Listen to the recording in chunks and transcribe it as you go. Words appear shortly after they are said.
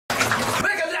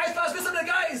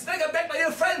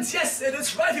friends, yes, it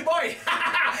is Ralfie boy.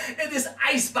 It is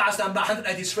ice bars number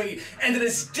 193 and it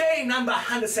is day number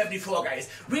 174, guys.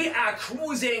 We are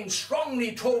cruising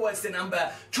strongly towards the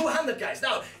number 200, guys.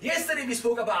 Now, yesterday we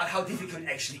spoke about how difficult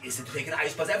actually is it to take an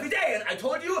ice bath every day, and I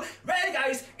told you, well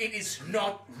guys, it is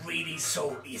not really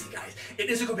so easy, guys. It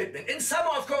is a commitment. In summer,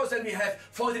 of course, when we have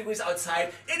 40 degrees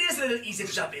outside, it is a little easier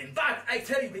to jump in. But I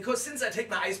tell you, because since I take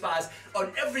my ice baths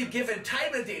on every given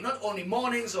time of the day, not only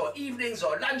mornings or evenings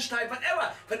or lunchtime,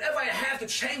 whenever I have the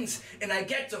chance and I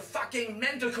get the fucking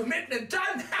mental commitment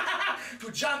done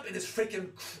to jump in this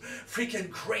freaking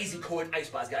crazy cold ice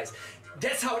bath, guys.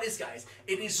 That's how it is, guys.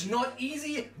 It is not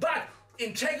easy, but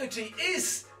integrity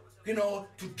is, you know,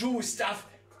 to do stuff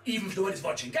even if no one is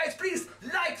watching. Guys, please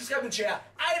like, subscribe, and share.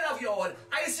 I love you all.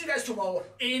 I see you guys tomorrow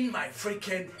in my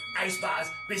freaking ice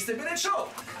bath Mr. Minute show.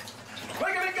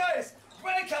 Welcome in, guys.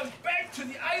 Welcome back to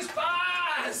the ice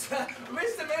bath.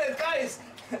 Mr. Minute, guys.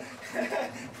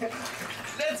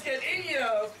 Let's get in here.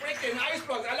 Freaking ice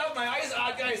block. I love my ice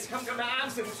art, guys. Come, my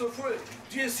arms are so full.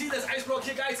 Do you see this ice block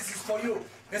here, guys? This is for you.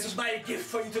 This is my gift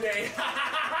for you today.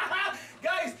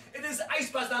 Guys, it is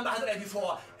ice bath number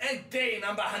 184 and day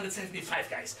number 175,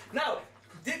 guys. Now,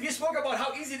 we spoke about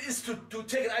how easy it is to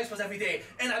take an ice bath every day,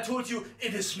 and I told you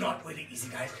it is not really easy,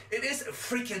 guys. It is a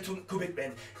freaking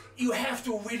commitment. You have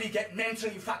to really get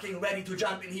mentally fucking ready to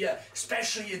jump in here,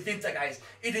 especially in winter, guys.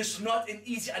 It is not an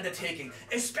easy undertaking,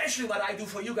 especially what I do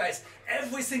for you guys.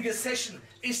 Every single session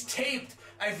is taped.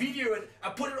 I video it, I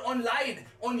put it online,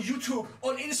 on YouTube,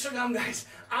 on Instagram, guys.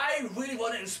 I really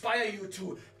want to inspire you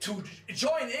to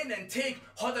join in and take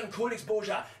hot and cold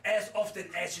exposure as often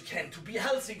as you can, to be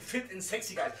healthy, fit, and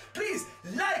sexy, guys. Please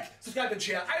like, subscribe, and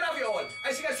share. I love you all.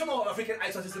 I see you guys tomorrow on a freaking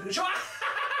Ice Bath show.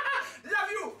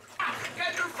 Love you.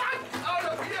 Get your fuck out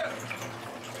of here.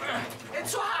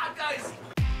 It's so hard, guys.